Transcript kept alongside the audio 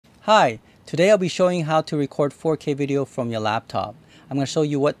Hi, today I'll be showing you how to record 4K video from your laptop. I'm going to show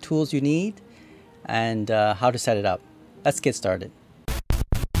you what tools you need and how to set it up. Let's get started.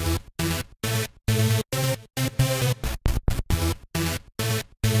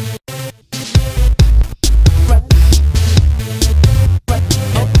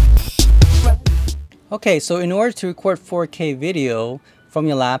 Okay, so in order to record 4K video from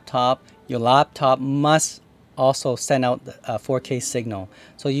your laptop must also send out a 4K signal.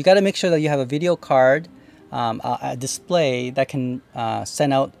 So you got to make sure that you have a video card, a display that can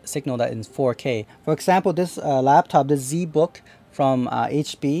send out signal that is 4K. For example, this laptop, this ZBook from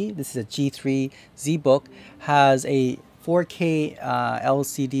HP, this is a G3 ZBook, has a 4K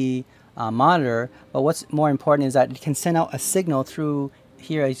LCD monitor, but what's more important is that it can send out a signal through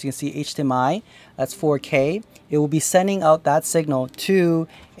here. As you can see, HDMI, that's 4K. It will be sending out that signal to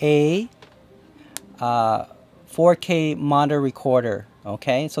a 4K monitor recorder.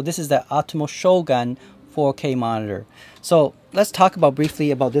 Okay, so this is the Atomos Shogun 4K monitor. So let's talk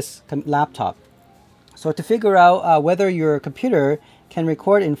briefly about this laptop. So to figure out whether your computer can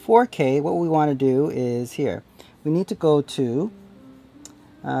record in 4K, what we want to do is here. We need to go to,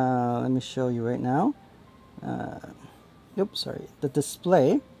 let me show you right now. The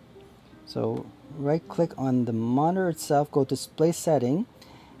display. So right click on the monitor itself, go to display setting,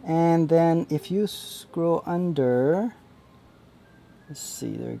 and then if you scroll under, let's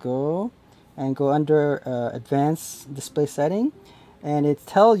see, there we go, and go under advanced display setting, and it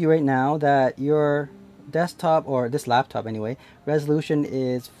tells you right now that your desktop, or this laptop anyway, resolution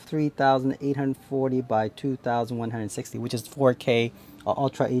is 3840 by 2160, which is 4K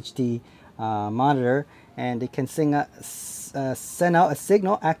Ultra HD monitor, and it can send out a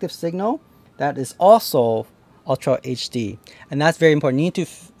signal, active signal, that is also Ultra HD, and that's very important. You need to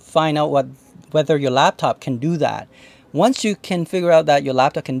find out whether your laptop can do that. Once you can figure out that your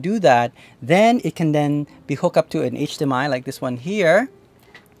laptop can do that, then it can then be hooked up to an HDMI like this one here,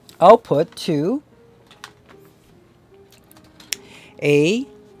 output to a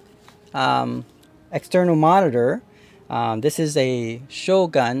external monitor. This is a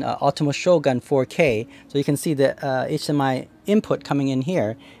Shogun, Atomos Shogun 4K. So you can see the HDMI input coming in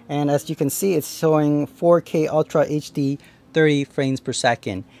here. And as you can see, it's showing 4K Ultra HD 30 frames per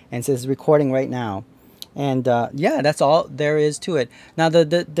second. And it says recording right now. And yeah, that's all there is to it. Now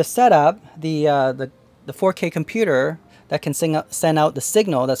the setup, the 4K computer that can send out the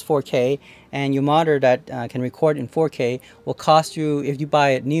signal that's 4K, and your monitor that can record in 4K will cost you, if you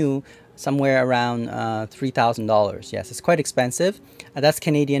buy it new, somewhere around $3,000. Yes, it's quite expensive. That's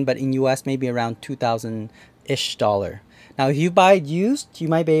Canadian, but in US maybe around $2,000-ish. Now, if you buy it used, you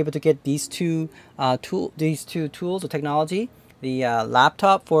might be able to get these two tools of technology, the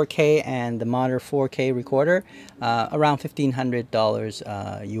laptop 4K and the monitor 4K recorder, around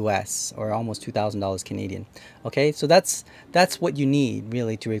 $1,500 US, or almost $2,000 Canadian. Okay, so that's what you need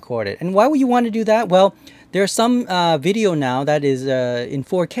really to record it. And why would you want to do that? Well, there's some video now that is in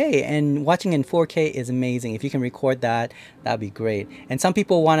 4K, and watching in 4K is amazing. If you can record that, that'd be great. And some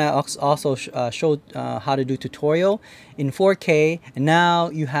people want to also show how to do tutorial in 4K, and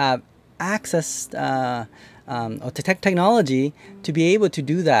now you have access or technology to be able to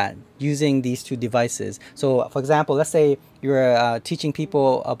do that using these two devices. So for example, let's say you're teaching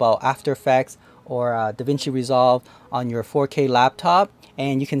people about After Effects or DaVinci Resolve on your 4K laptop,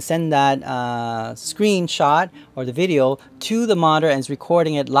 and you can send that screenshot or the video to the monitor and it's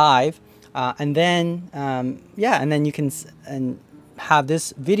recording it live, and then you can have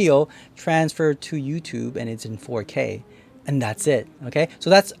this video transferred to YouTube, and it's in 4K. And that's it. Okay, so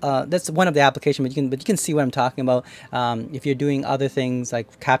that's one of the applications, but you can see what I'm talking about. If you're doing other things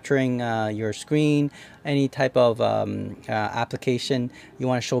like capturing your screen, any type of application you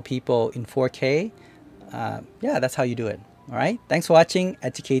want to show people in 4K, yeah, that's how you do it. All right, thanks for watching.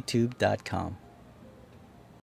 EducateTube.com.